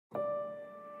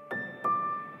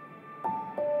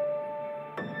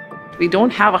We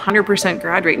don't have a 100%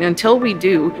 grad rate, and until we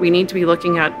do, we need to be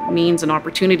looking at means and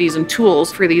opportunities and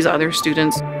tools for these other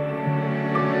students.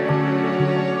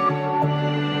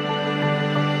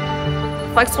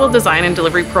 Flexible Design and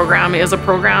Delivery Program is a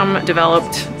program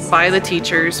developed by the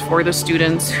teachers for the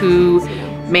students who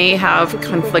may have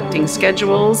conflicting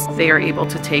schedules. They are able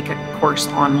to take a course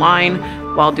online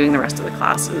while doing the rest of the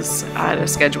classes at a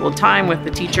scheduled time with the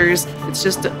teachers. It's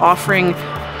just offering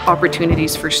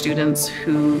opportunities for students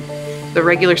who the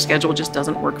regular schedule just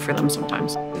doesn't work for them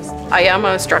sometimes. I am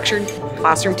a structured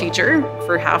classroom teacher.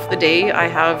 For half the day I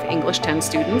have English 10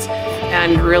 students,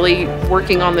 and really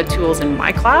working on the tools in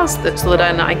my class so that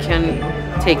then I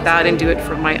can take that and do it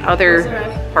for my other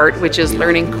part, which is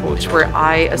learning coach, where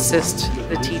I assist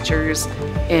the teachers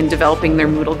in developing their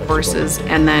Moodle courses,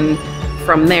 and then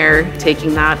from there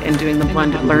taking that and doing the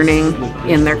blended learning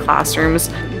in their classrooms,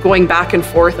 going back and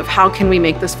forth of how can we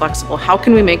make this flexible, how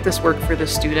can we make this work for the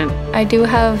student. I do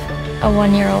have a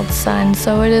 1-year-old son,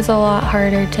 so it is a lot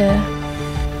harder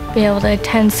to be able to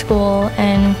attend school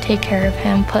and take care of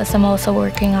him, plus I'm also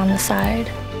working on the side.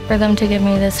 For them to give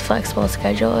me this flexible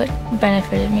schedule, it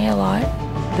benefited me a lot.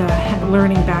 The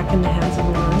learning back in the hands of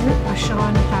the learner.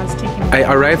 Sean has taken...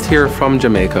 I arrived here from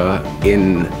Jamaica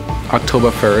in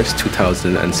October 1st,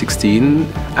 2016,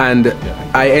 and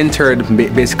I entered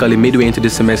basically midway into the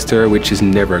semester, which is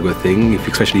never a good thing,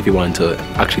 especially if you want to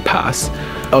actually pass.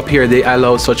 Up here, they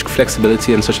allow such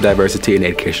flexibility and such diversity in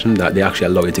education that they actually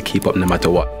allow you to keep up no matter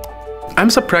what. I'm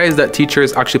surprised that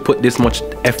teachers actually put this much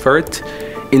effort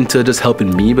into just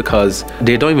helping me, because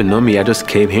they don't even know me. I just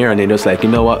came here and they're just like, you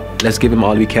know what, let's give him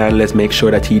all we can, let's make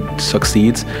sure that he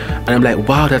succeeds. And I'm like,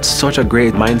 wow, that's such a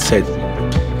great mindset.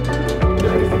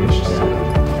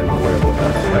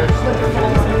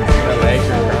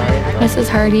 Mrs.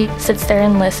 Hardy sits there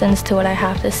and listens to what I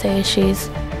have to say. She's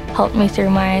helped me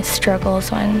through my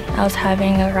struggles when I was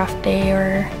having a rough day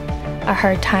or a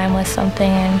hard time with something,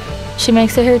 and she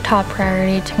makes it her top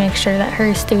priority to make sure that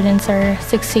her students are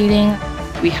succeeding.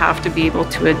 We have to be able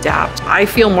to adapt. I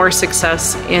feel more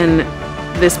success in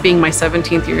this being my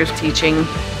 17th year of teaching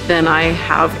than I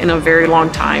have in a very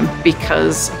long time,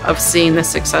 because of seeing the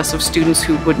success of students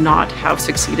who would not have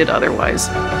succeeded otherwise.